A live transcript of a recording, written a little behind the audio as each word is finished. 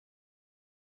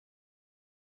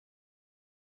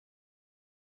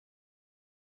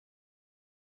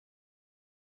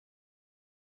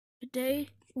Today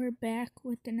we're back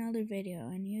with another video,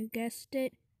 and you guessed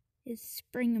it, it's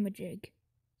Spring-a-majig.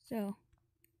 So,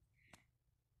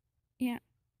 yeah,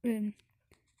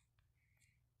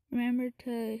 remember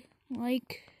to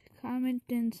like, comment,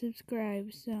 and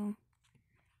subscribe. So,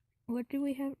 what do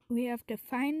we have? We have to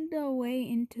find a way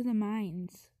into the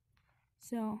mines.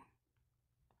 So,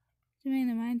 assuming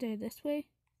the mines are this way.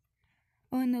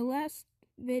 Oh, in the last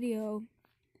video,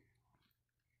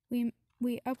 we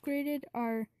upgraded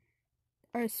our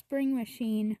spring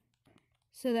machine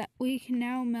so that we can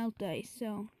now melt ice.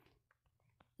 So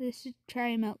let's just try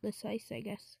and melt this ice, I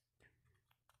guess.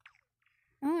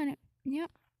 Oh, and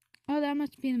yep. Oh, that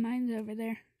must be the mines over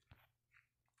there.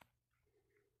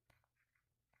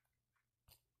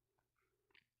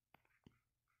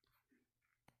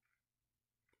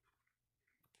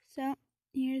 So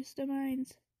here's the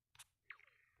mines.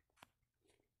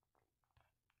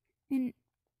 And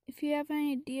if you have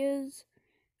any ideas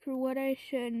for what I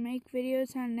should make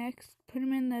videos on next, put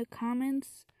them in the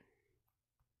comments.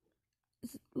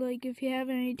 Like if you have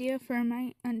an idea for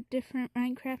a different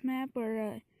Minecraft map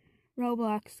or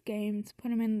Roblox games, put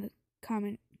them in the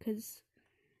comment, because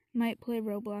I might play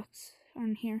Roblox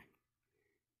on here.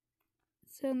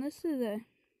 So this is a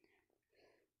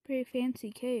pretty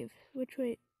fancy cave. Which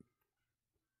way?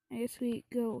 I guess we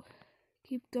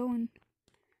keep going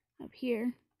up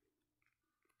here.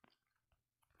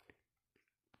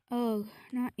 Oh,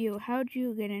 not you. How'd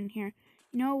you get in here?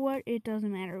 You know what? It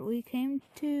doesn't matter. We came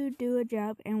to do a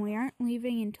job, and we aren't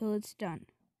leaving until it's done.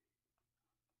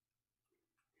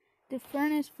 The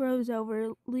furnace froze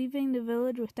over, leaving the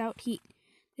village without heat.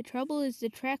 The trouble is the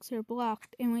tracks are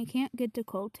blocked, and we can't get the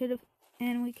coal to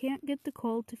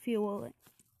fuel it.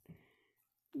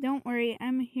 Don't worry,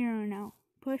 I'm a hero now.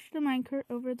 Push the minecart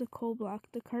over the coal block.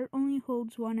 The cart only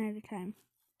holds one at a time.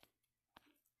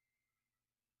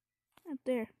 Up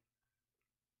there.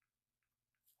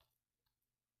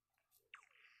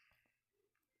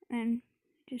 And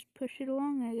just push it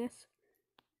along, I guess.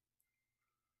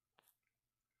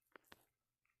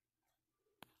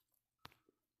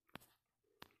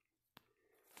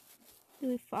 Do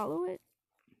we follow it?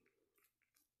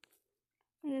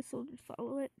 I guess we'll just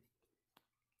follow it.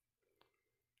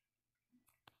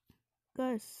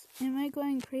 Gus, am I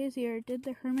going crazy, or did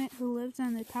the hermit who lives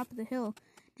on the top of the hill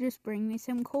just bring me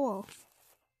some coal?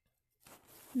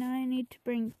 Now I need to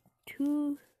bring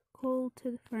 2 coal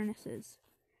to the furnaces.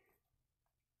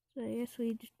 So I guess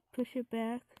we just push it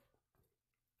back.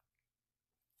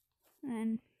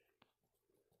 And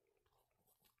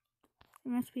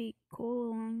there must be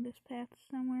coal along this path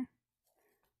somewhere.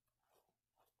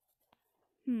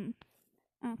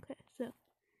 Okay, so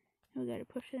we gotta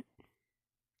push it.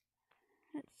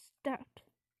 It stopped.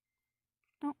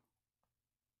 Oh.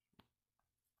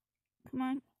 Come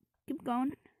on, keep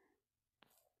going.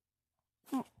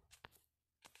 Oh.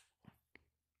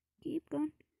 Keep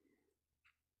going.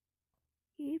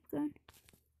 Keep going.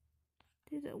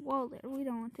 There's a wall there. We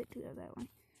don't want it to go that way.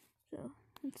 So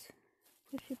let's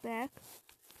push it back.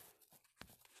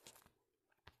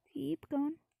 Keep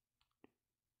going.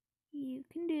 You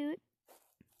can do it.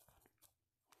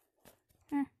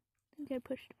 I think I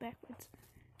pushed it backwards.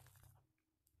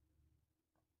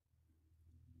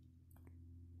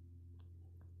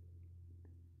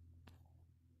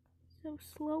 So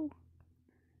slow.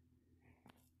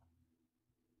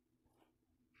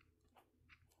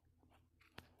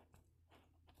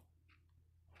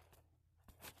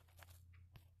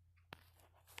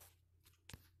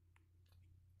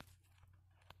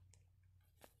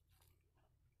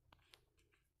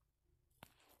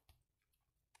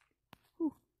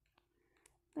 Ooh,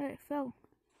 there it fell.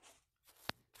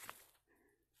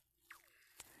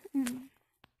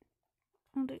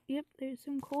 Yep, there's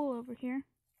some coal over here.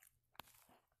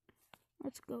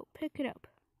 Let's go pick it up.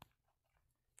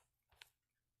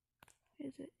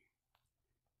 Is it?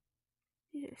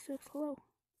 These are so slow.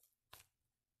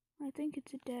 I think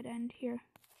it's a dead end here.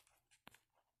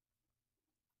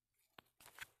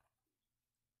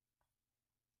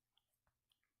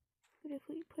 But if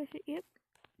we push it, yep,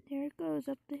 there it goes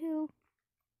up the hill.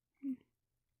 And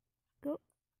go.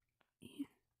 Yeah.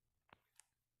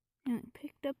 And we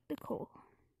picked up the coal.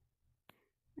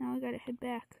 Now we gotta head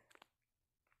back,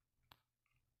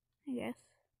 I guess.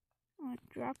 I want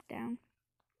to drop down.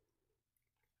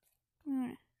 We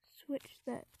want to switch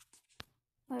that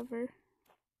lever.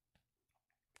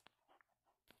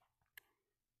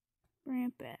 Bring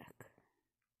it back.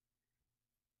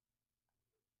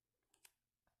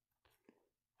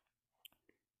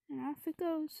 And off it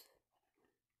goes.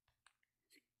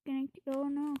 Is it gonna, oh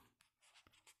no.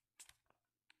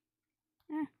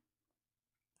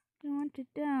 I want it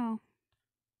down.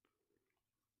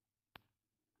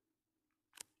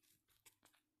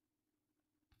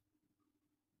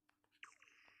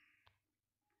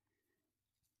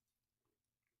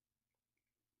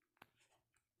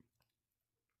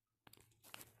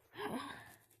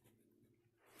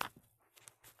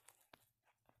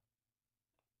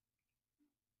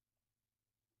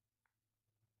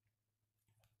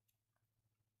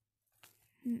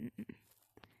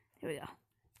 There we go.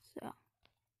 So,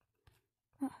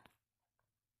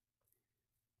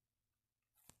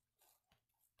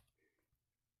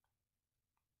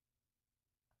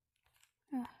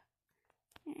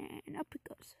 and up it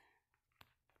goes.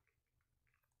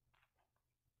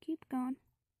 Keep going.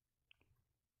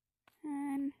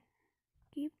 And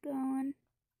keep going.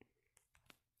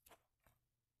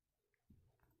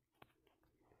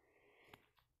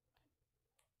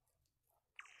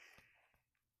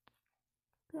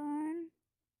 Go on.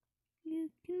 You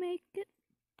can make it.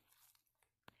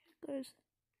 There it goes.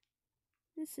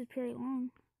 This is pretty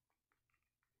long.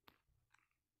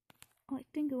 Oh, I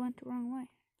think it went the wrong way.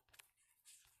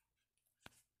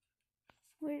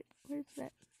 Where's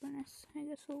that furnace? I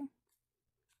guess we'll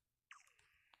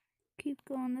keep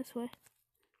going this way.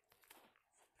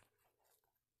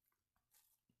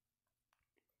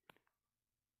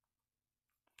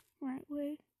 Right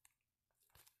way.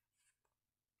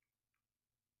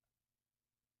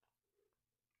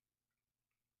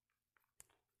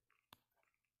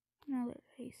 Another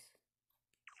ice.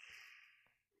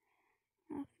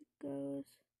 Off it goes.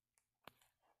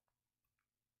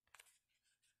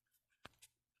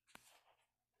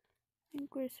 I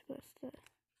think we're supposed to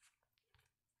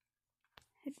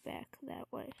head back that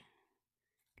way.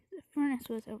 The furnace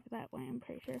was over that way, I'm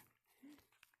pretty sure.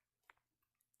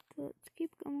 So let's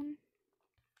keep going.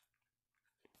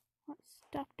 Oh, it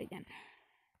stopped again.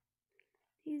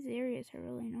 These areas are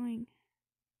really annoying.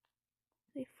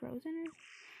 Are they frozen?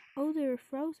 Oh, they're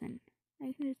frozen.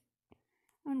 I can just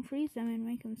unfreeze them and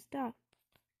make them stop.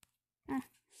 Ah,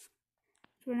 so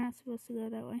we're not supposed to go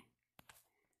that way.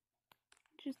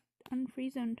 Just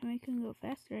unfreeze them to make them go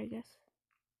faster, I guess.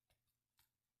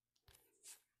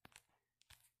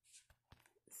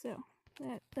 So,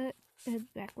 that is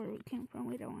back where we came from.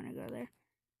 We don't want to go there.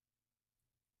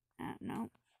 No.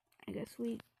 I guess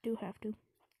we do have to.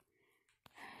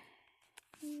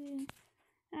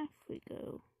 Off we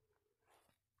go.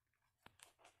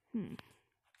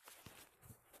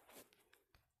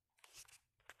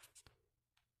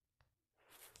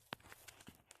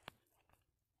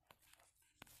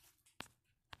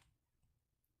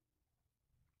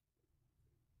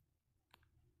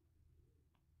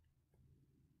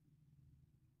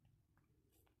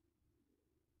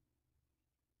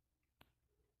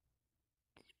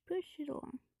 Just push it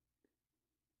along.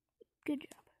 Good job.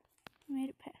 You made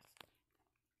it past.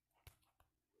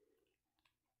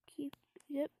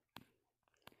 Yep.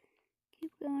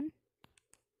 Keep going.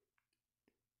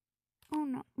 Oh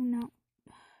no.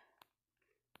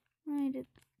 I did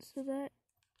so that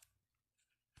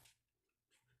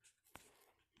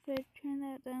if I turn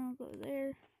that down, I'll go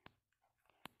there.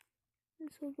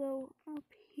 This will go up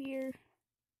here.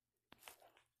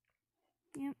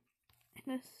 Yep.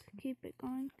 Let's keep it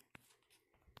going.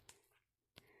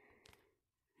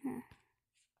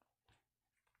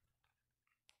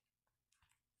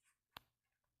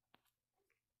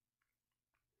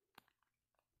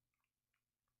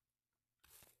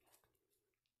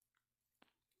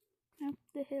 Up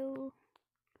the hill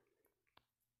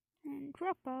and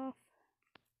drop off.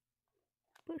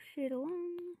 Push it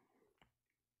along.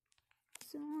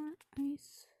 Some more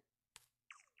ice.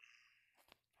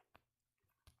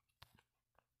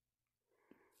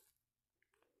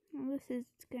 Well, this is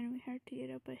gonna be hard to get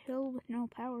up a hill with no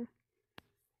power.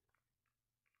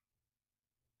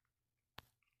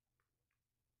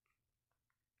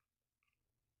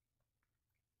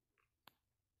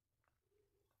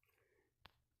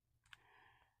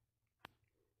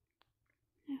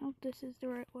 I hope this is the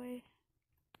right way.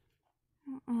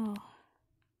 Oh.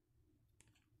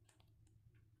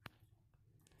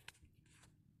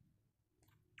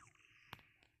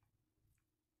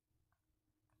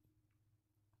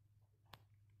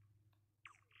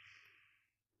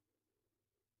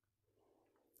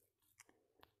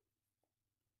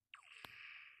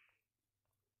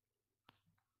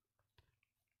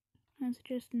 That's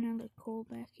just another coal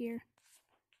back here.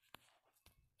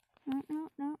 No.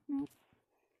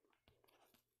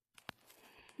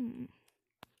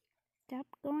 Stop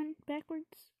going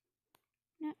backwards.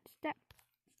 No, stop.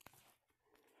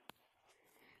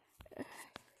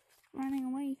 Running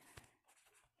away.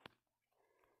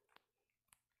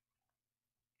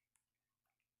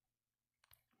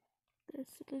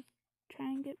 let's try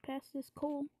and get past this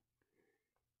coal.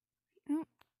 Oh,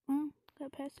 well,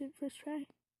 got past it first try.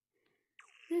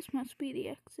 This must be the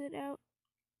exit out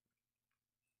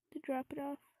to drop it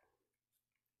off.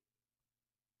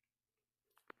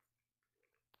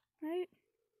 Right?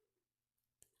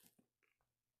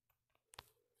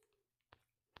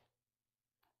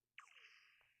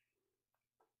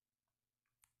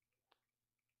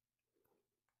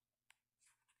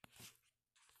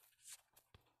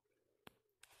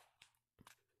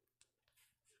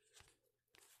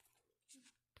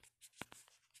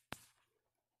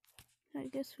 I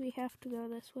guess we have to go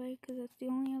this way because that's the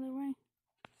only other way.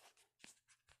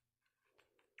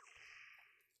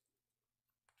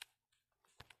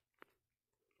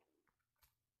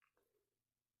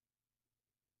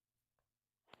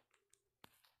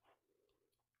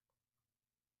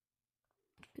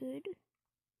 Good.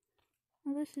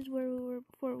 Well, this is where we were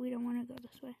before. We don't want to go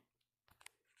this way.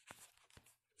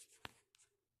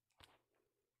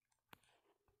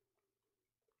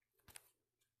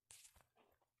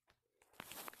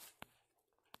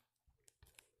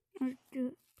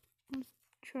 Let's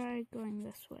try going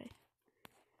this way.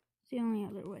 It's the only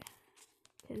other way.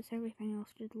 Because everything else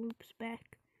just loops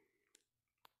back.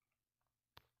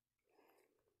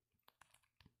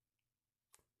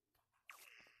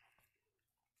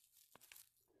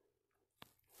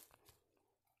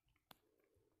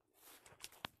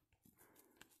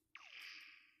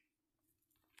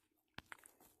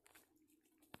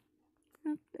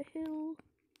 Up the hill.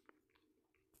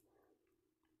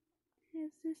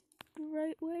 Is this the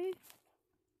right way?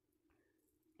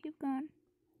 Keep going.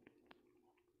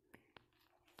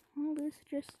 All this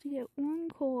just to get one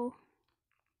coal.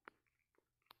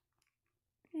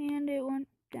 And it went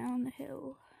down the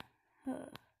hill.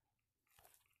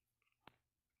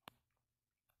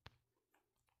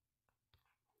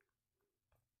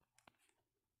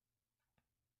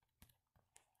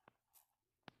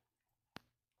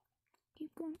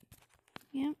 Keep going.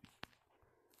 Yep.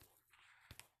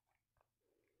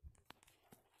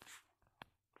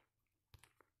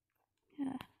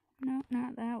 No,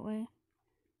 not that way.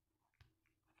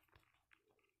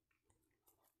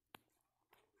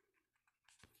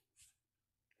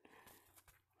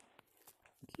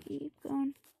 Keep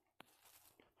going.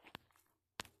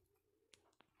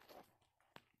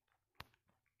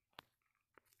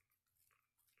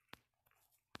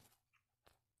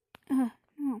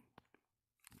 No.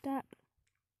 Stop.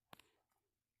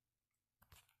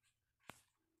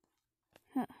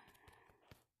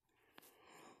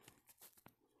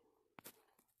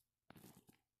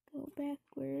 Go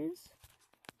backwards.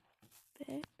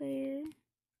 Back there.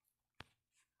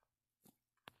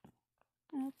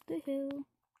 Up the hill.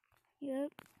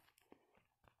 Yep.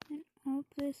 And up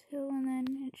this hill, and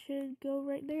then it should go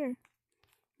right there.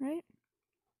 Right?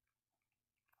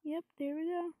 Yep, there we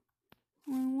go.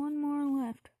 Only one more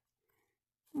left.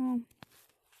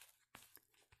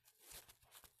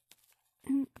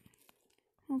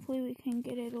 Hopefully we can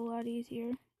get it a lot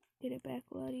easier. Get it back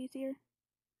a lot easier.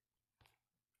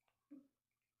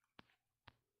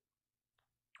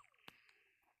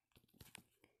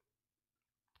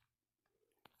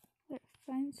 Let's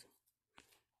find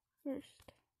first.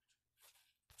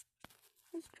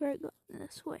 Let's try going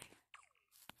this way.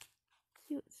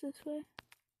 See what's this way.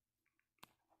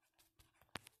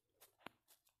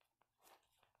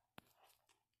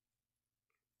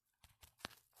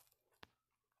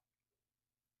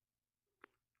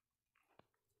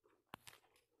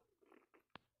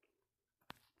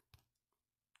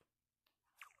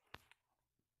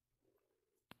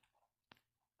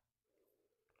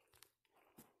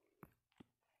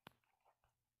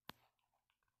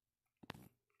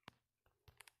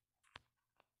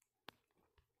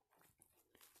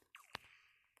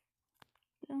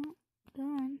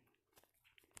 Gone.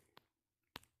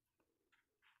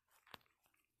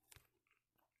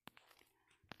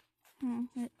 Oh,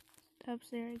 it stops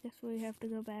there. I guess we have to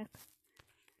go back.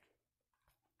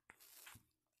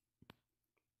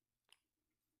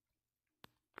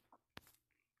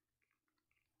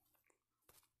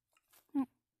 Oh.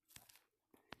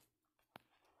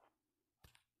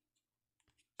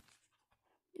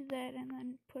 Do that and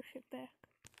then push it back.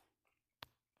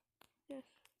 Yes.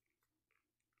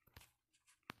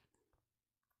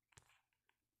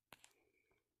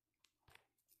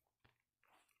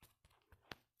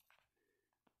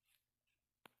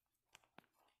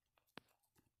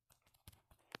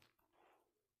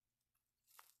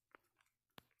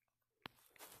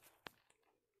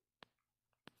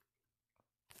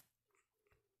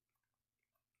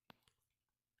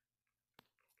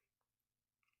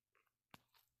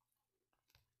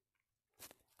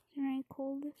 Is there any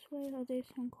coal this way? Oh, there's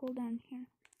some coal down here.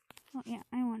 Oh yeah,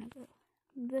 I want to go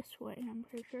this way, I'm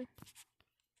pretty sure.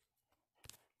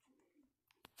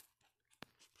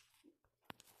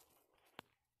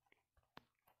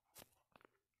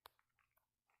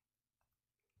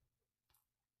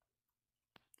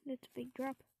 It's a big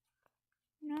drop.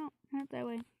 No, not that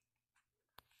way.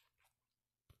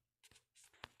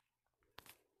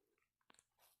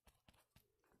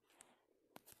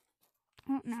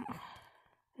 Oh,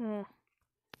 no.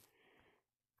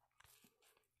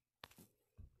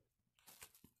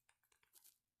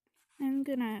 I'm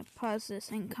gonna pause this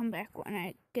and come back when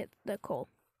I get the coal.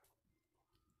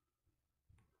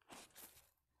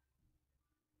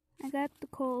 I got the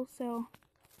coal, so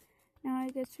now I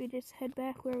guess we just head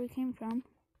back where we came from.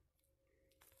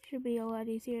 Should be a lot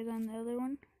easier than the other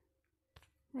one,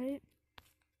 right?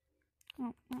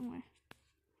 Oh, wrong way.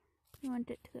 I want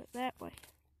it to go that way.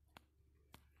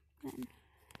 Then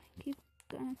keep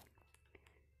going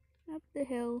up the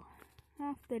hill,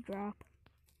 off the drop,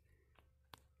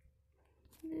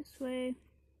 this way.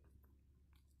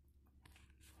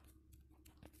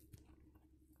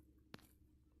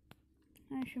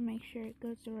 I should make sure it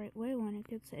goes the right way when it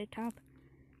gets to the top,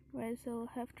 otherwise I'll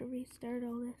have to restart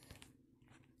all this.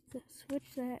 So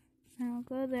switch that, and I'll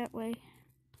go that way.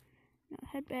 Now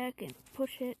head back and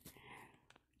push it.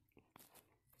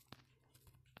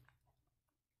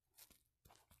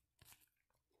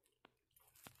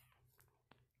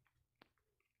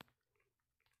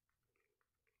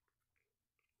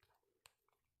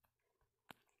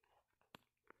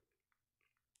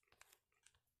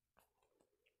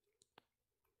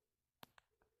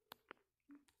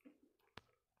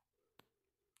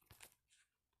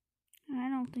 I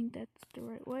don't think that's the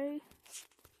right way.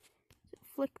 So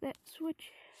flick that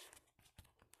switch.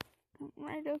 Come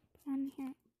right up on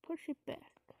here. Push it back.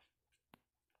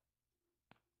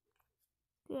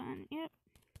 Go on, yep.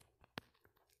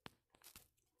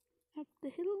 Up the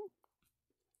hill.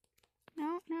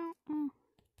 No, no, oh.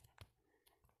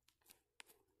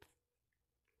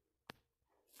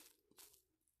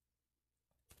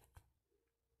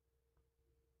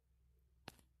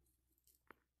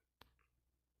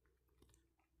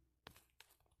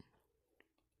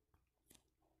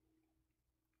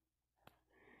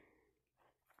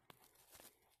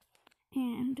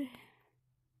 And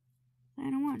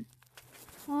final one.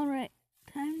 Alright,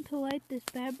 time to light this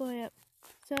bad boy up.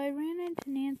 So I ran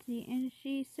into Nancy and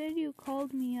she said you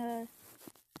called me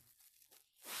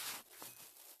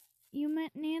You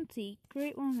met Nancy,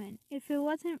 great woman. If it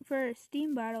wasn't for a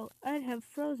steam bottle, I'd have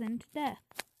frozen to death.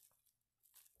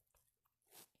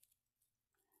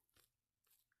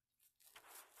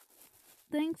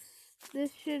 Thanks,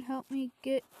 this should help me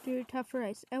get through tougher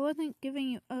ice. I wasn't giving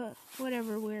you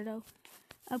whatever weirdo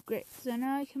upgrade, so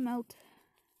now I can melt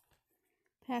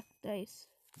packed ice.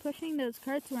 Pushing those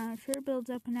carts around sure builds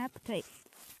up an appetite.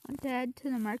 Want to head to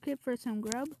the market for some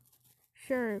grub?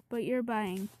 Sure, but you're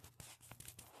buying.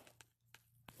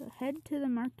 So head to the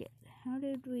market. How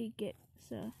did we get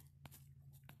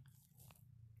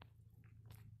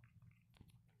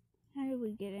how did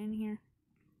we get in here?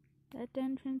 That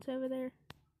entrance over there?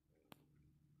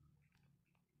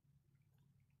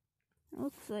 It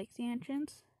looks like the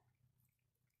entrance.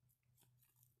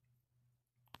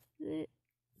 Is it?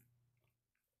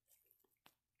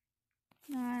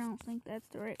 No, I don't think that's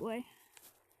the right way.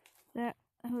 That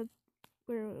was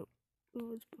where it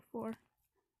was before.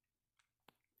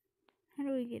 How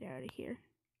do we get out of here?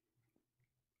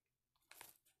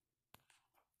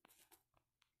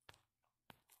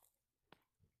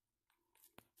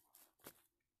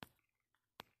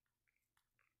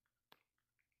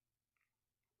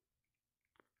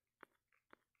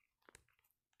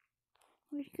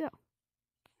 Where'd you go?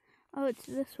 Oh, it's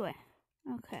this way.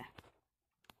 Okay.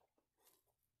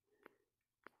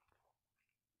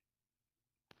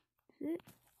 Is it?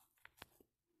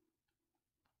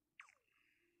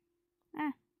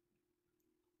 Ah.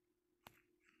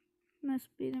 Must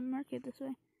be the market this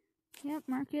way. Yep,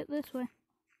 market this way.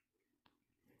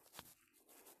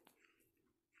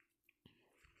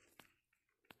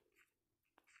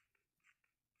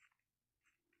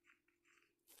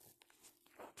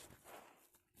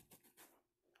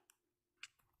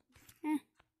 Ah.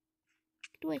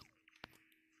 Get away.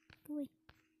 Get away.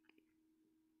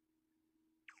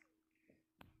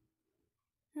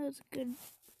 That was a good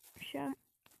shot.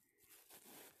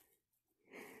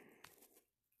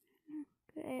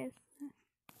 Okay.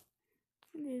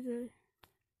 There's a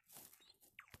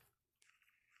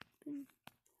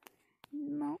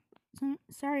no.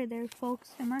 Sorry there, folks.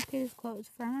 The market is closed.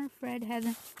 Farmer Fred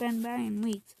hasn't been by in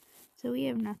weeks, so we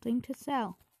have nothing to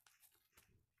sell.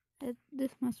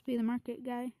 This must be the market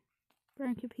guy.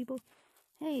 Market people.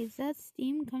 Hey, is that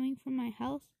steam coming from my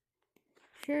house?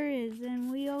 Sure is,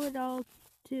 and we owe it all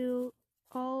to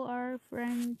all our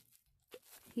friends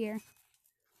here.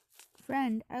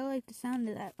 Friend, I like the sound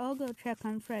of that. I'll go check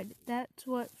on Fred. That's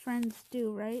what friends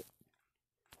do, right?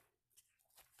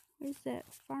 Where's that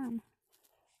farm?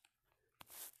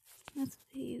 Let's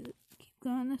see. Keep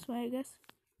going this way, I guess.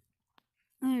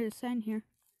 Oh, there's a sign here.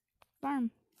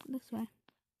 Farm. This way.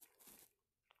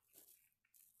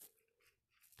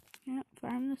 Yep,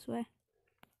 farm this way.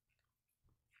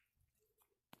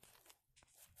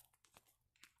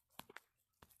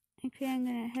 Actually, I'm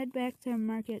gonna head back to the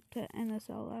market to end this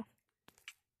all off.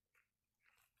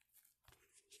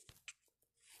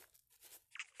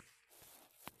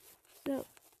 So,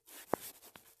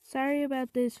 sorry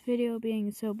about this video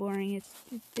being so boring.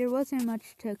 There wasn't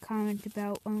much to comment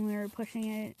about when we were pushing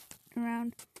it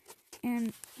around.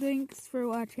 And thanks for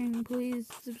watching. Please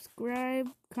subscribe,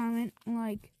 comment,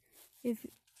 like, if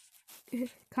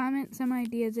comment some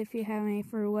ideas if you have any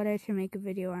for what I should make a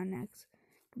video on next.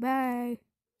 Bye.